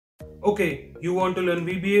Okay, you want to learn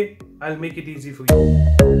VBA? I'll make it easy for you.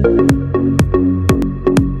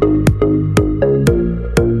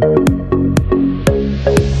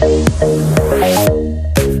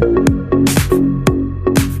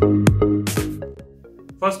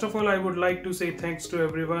 First of all, I would like to say thanks to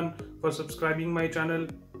everyone for subscribing my channel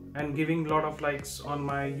and giving lot of likes on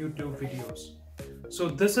my YouTube videos. So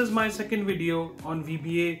this is my second video on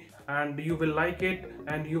VBA and you will like it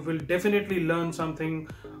and you will definitely learn something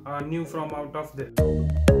new from out of this.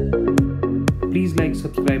 Please like,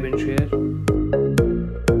 subscribe and share.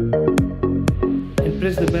 And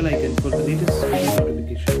press the bell icon for the latest video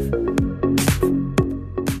notification.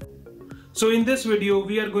 So in this video,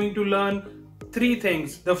 we are going to learn three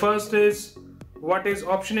things. The first is what is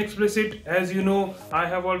option explicit. As you know, I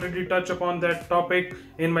have already touched upon that topic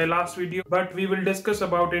in my last video, but we will discuss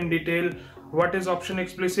about in detail what is option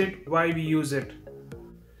explicit, why we use it.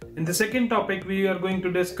 In the second topic, we are going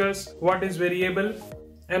to discuss what is variable,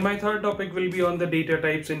 and my third topic will be on the data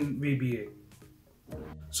types in VBA.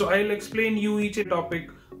 So I'll explain you each topic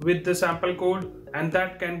with the sample code, and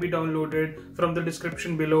that can be downloaded from the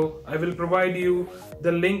description below. I will provide you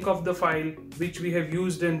the link of the file which we have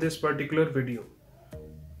used in this particular video.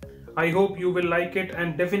 I hope you will like it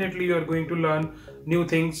and definitely you are going to learn new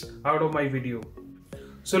things out of my video.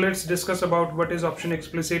 So let's discuss about what is option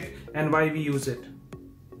explicit and why we use it.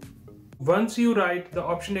 Once you write the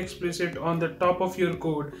option explicit on the top of your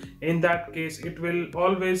code, in that case it will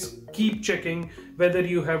always keep checking whether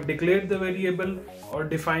you have declared the variable or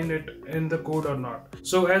defined it in the code or not.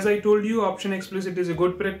 So as I told you, option explicit is a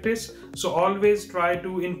good practice. So always try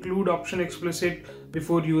to include option explicit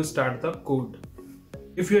before you start the code.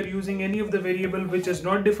 If you are using any of the variable which is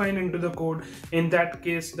not defined into the code, in that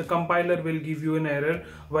case the compiler will give you an error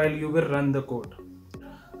while you will run the code.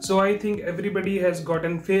 So I think everybody has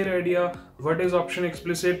gotten fair idea what is option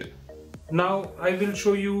explicit. Now I will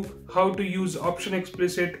show you how to use option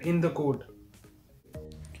explicit in the code.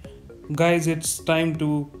 Guys, it's time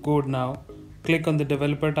to code now. Click on the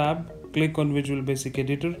developer tab, click on Visual Basic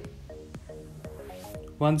Editor.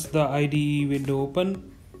 Once the IDE window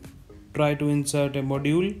open, try to insert a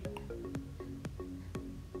module.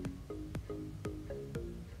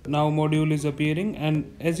 Now module is appearing,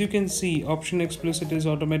 and as you can see, option explicit is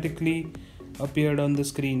automatically appeared on the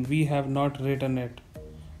screen. We have not written it.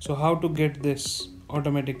 So how to get this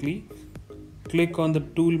automatically? Click on the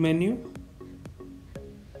tool menu.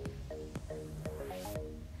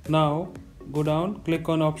 Now go down, click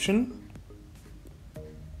on option.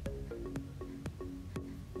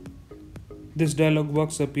 This dialog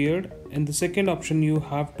box appeared. In the second option you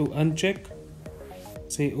have to uncheck,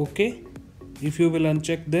 say OK. If you will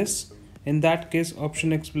uncheck this, in that case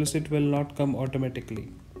option explicit will not come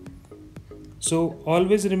automatically. So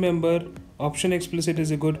always remember, option explicit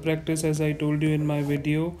is a good practice as I told you in my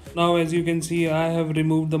video. Now as you can see, I have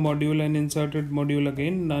removed the module and inserted module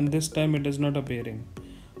again, and this time it is not appearing.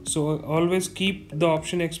 So always keep the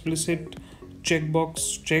option explicit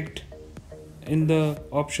checkbox checked in the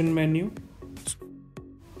option menu.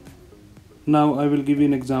 Now I will give you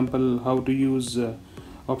an example how to use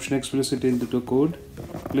option explicit into the code.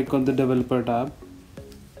 Click on the developer tab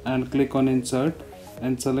and click on insert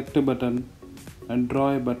and select a button and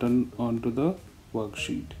draw a button onto the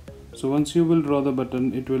worksheet. So once you will draw the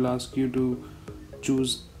button, it will ask you to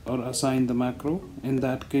choose or assign the macro. In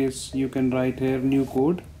that case you can write here new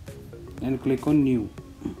code and click on new.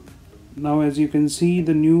 Now as you can see,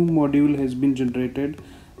 the new module has been generated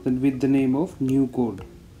with the name of new code.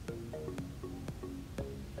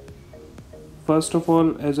 First of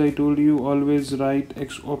all, as I told you, always write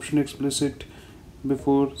option explicit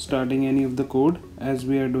before starting any of the code, as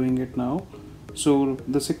we are doing it now. So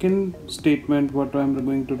the second statement what I'm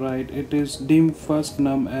going to write, it is dim first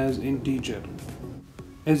num as integer.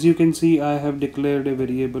 As you can see, I have declared a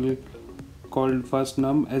variable called first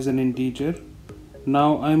num as an integer.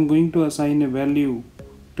 Now I'm going to assign a value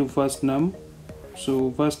to first num.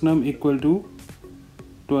 So first num equal to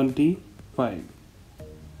 25.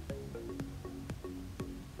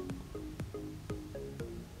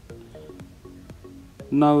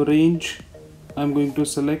 Now range, I'm going to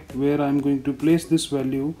select where I'm going to place this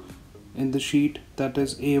value in the sheet, that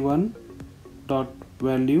is a1 dot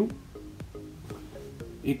value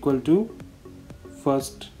equal to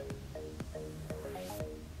first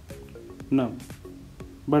num.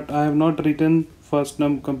 But I have not written first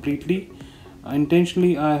num completely.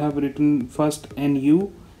 Intentionally I have written first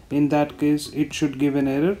nu. In that case it should give an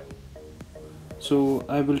error. So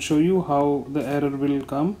I will show you how the error will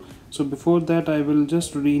come. So before that I will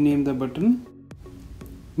just rename the button.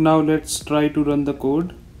 Now let's try to run the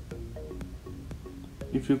code.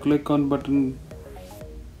 If you click on button,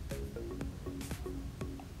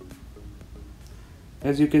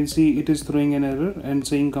 as you can see, it is throwing an error and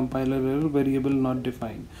saying compiler error, variable not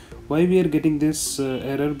defined. Why we are getting this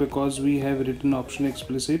error? Because we have written option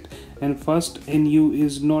explicit, and first nu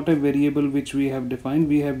is not a variable which we have defined.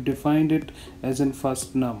 We have defined it as in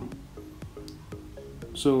first num.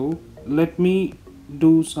 So let me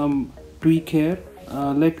do some tweak here.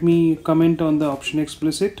 Let me comment on the option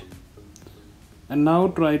explicit and now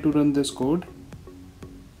try to run this code.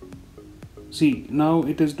 See, now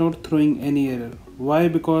it is not throwing any error. Why?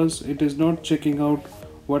 Because it is not checking out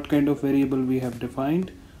what kind of variable we have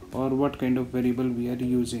defined or what kind of variable we are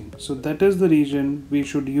using. So that is the reason we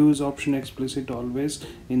should use option explicit always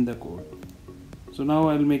in the code. So now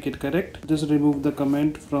I'll make it correct. Just remove the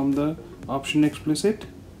comment from the option explicit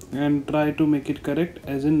and try to make it correct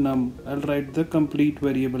as in num. I'll write the complete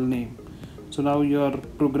variable name. So now your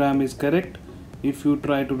program is correct. If you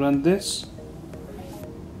try to run this,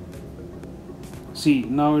 see,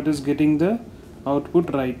 now it is getting the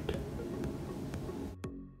output right.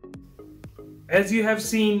 As you have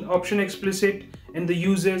seen option explicit in the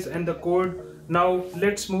uses and the code, now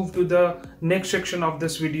let's move to the next section of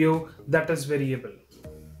this video, that is variable.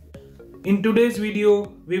 In today's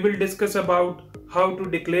video, we will discuss about how to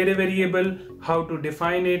declare a variable, how to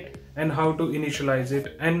define it, and how to initialize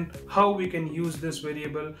it, and how we can use this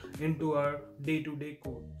variable into our day-to-day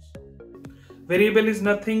codes. Variable is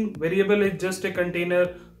nothing. Variable is just a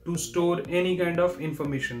container to store any kind of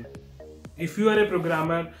information. If you are a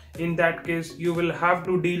programmer, in that case, you will have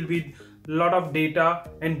to deal with a lot of data,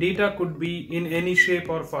 and data could be in any shape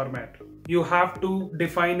or format. You have to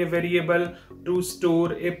define a variable to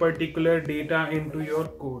store a particular data into your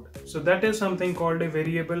code. So that is something called a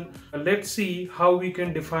variable. Let's see how we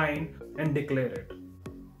can define and declare it.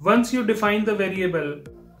 Once you define the variable,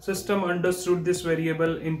 system understood this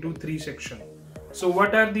variable into three sections. So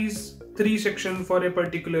what are these three sections for a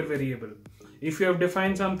particular variable? If you have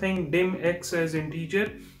defined something dim x as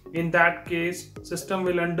integer, in that case system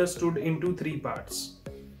will understood into three parts.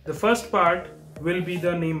 The first part will be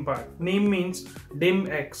the name part. Name means dim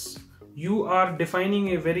x. You are defining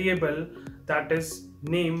a variable that is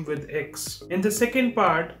name with x. And the second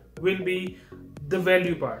part will be the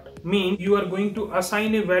value part. Means you are going to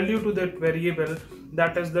assign a value to that variable,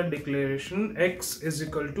 that is the declaration x is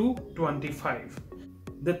equal to 25.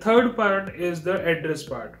 The third part is the address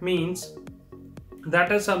part. Means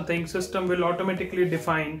that is something system will automatically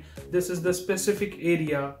define. This is the specific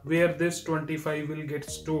area where this 25 will get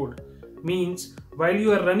stored. Means while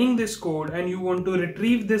you are running this code and you want to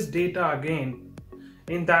retrieve this data again,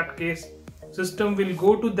 in that case system will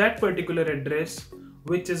go to that particular address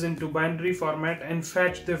which is into binary format and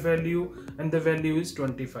fetch the value, and the value is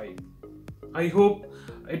 25. I hope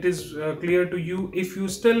it is clear to you. If you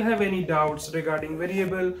still have any doubts regarding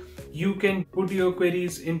variable, you can put your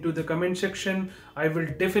queries into the comment section. I will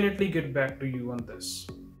definitely get back to you on this.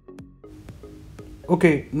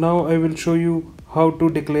 Okay, now I will show you how to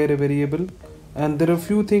declare a variable, and there are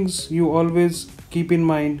few things you always keep in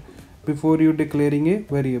mind before you declaring a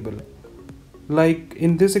variable. Like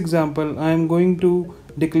in this example, I am going to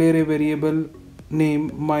declare a variable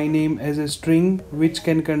name, my name, as a string which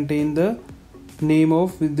can contain the name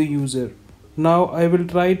of the user. Now I will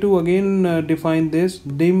try to again define this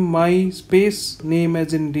dim my space name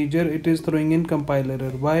as integer. It is throwing in compiler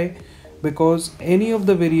error. Why? Because any of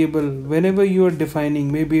the variable, whenever you are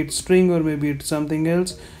defining, maybe it's string or maybe it's something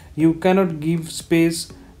else, you cannot give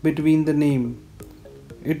space between the name.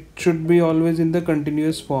 It should be always in the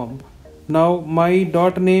continuous form. Now my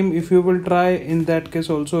dot name, if you will try, in that case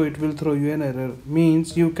also it will throw you an error.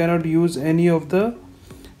 Means you cannot use any of the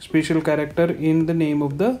special character in the name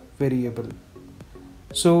of the variable.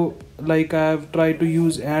 So like I have tried to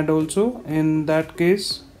use and also, in that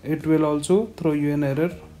case it will also throw you an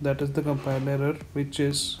error. That is the compiler error which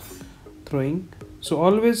is throwing. So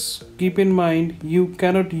always keep in mind, you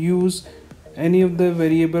cannot use any of the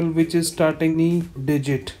variable which is starting any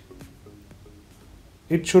digit.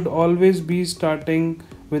 It should always be starting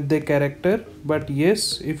with the character, but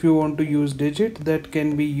yes, if you want to use digit, that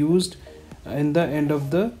can be used in the end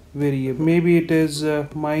of the variable. Maybe it is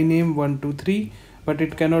my name 123, but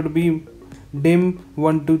it cannot be dim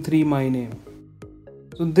 123 my name.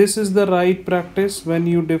 So this is the right practice when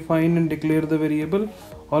you define and declare the variable.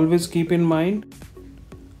 Always keep in mind.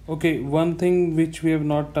 Okay, one thing which we have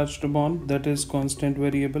not touched upon, that is constant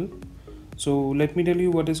variable. So let me tell you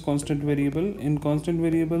what is constant variable. In constant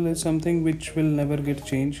variable is something which will never get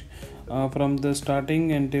changed from the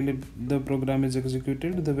starting until the program is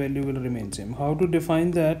executed. The value will remain same. How to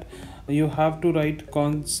define that? You have to write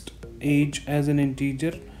const age as an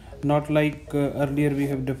integer, not like earlier we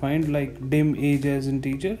have defined like dim age as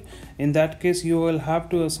integer. In that case you will have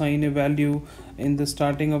to assign a value in the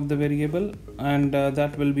starting of the variable, and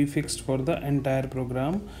that will be fixed for the entire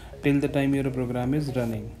program till the time your program is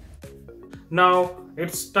running. Now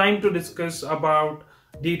it's time to discuss about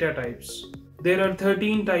data types. There are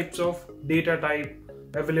 13 types of data type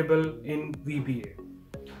available in VBA.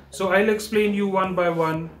 So I'll explain you one by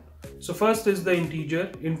one. So first is the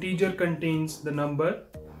integer. Integer contains the number.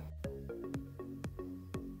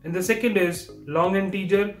 And the second is long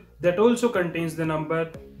integer, that also contains the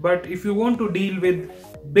number. But if you want to deal with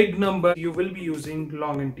big number, you will be using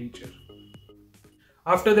long integer.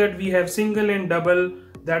 After that we have single and double.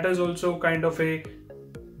 That is also kind of a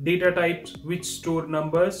data types which store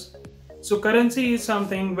numbers. So currency is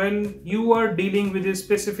something when you are dealing with a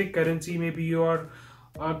specific currency, maybe you are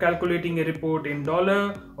calculating a report in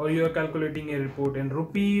dollar, or you are calculating a report in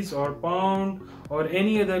rupees or pound or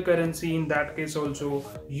any other currency. In that case also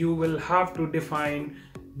you will have to define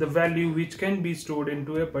the value which can be stored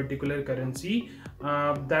into a particular currency.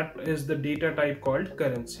 That is the data type called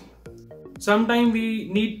currency. Sometimes we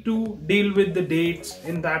need to deal with the dates.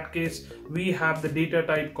 In that case we have the data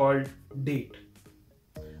type called date,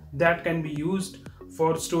 that can be used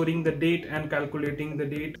for storing the date and calculating the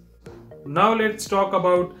date. Now let's talk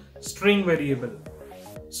about string variable.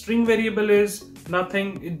 String variable is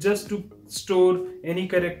nothing, it's just to store any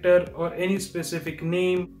character or any specific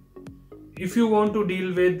name. If you want to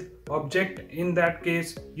deal with object, in that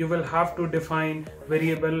case you will have to define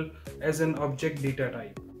variable as an object data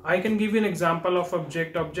type. I can give you an example of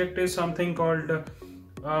object. Object is something called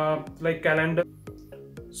like calendar.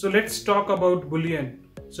 So let's talk about boolean.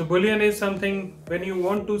 So boolean is something when you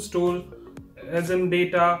want to store as in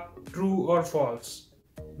data true or false.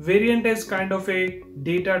 Variant is kind of a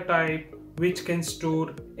data type which can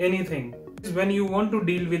store anything. When you want to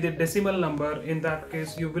deal with a decimal number, in that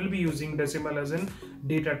case you will be using decimal as in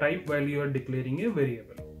data type while you are declaring a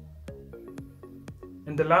variable.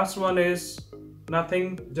 And the last one is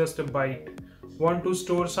nothing, just a byte. Want to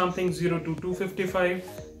store something 0 to 255,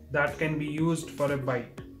 that can be used for a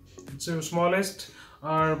byte. It's the smallest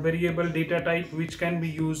variable data type which can be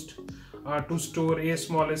used to store a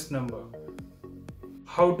smallest number.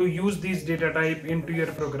 How to use these data type into your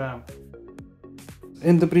program.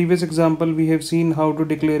 In the previous example we have seen how to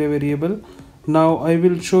declare a variable. Now I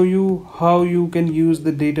will show you how you can use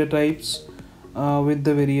the data types with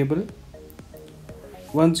the variable.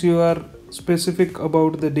 Once you are specific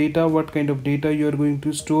about the data, what kind of data you are going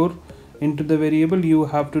to store into the variable, you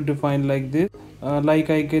have to define like this. Like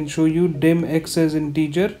I can show you dim x as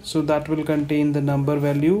integer, so that will contain the number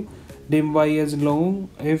value. Dim y as long,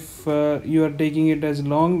 if you are taking it as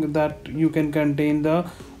long, that you can contain the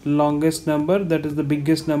longest number, that is the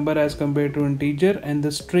biggest number as compared to integer. And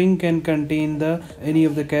the string can contain the any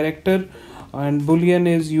of the character, and boolean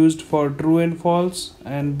is used for true and false,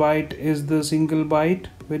 and byte is the single byte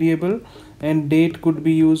variable, and date could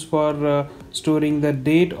be used for storing the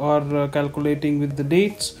date or calculating with the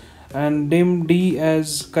dates. And dim d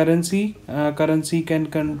as currency, currency can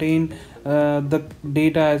contain the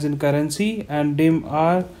data as in currency, and dim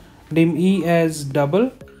e as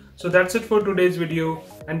double. So that's it for today's video,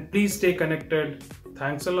 and please stay connected.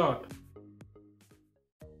 Thanks a lot.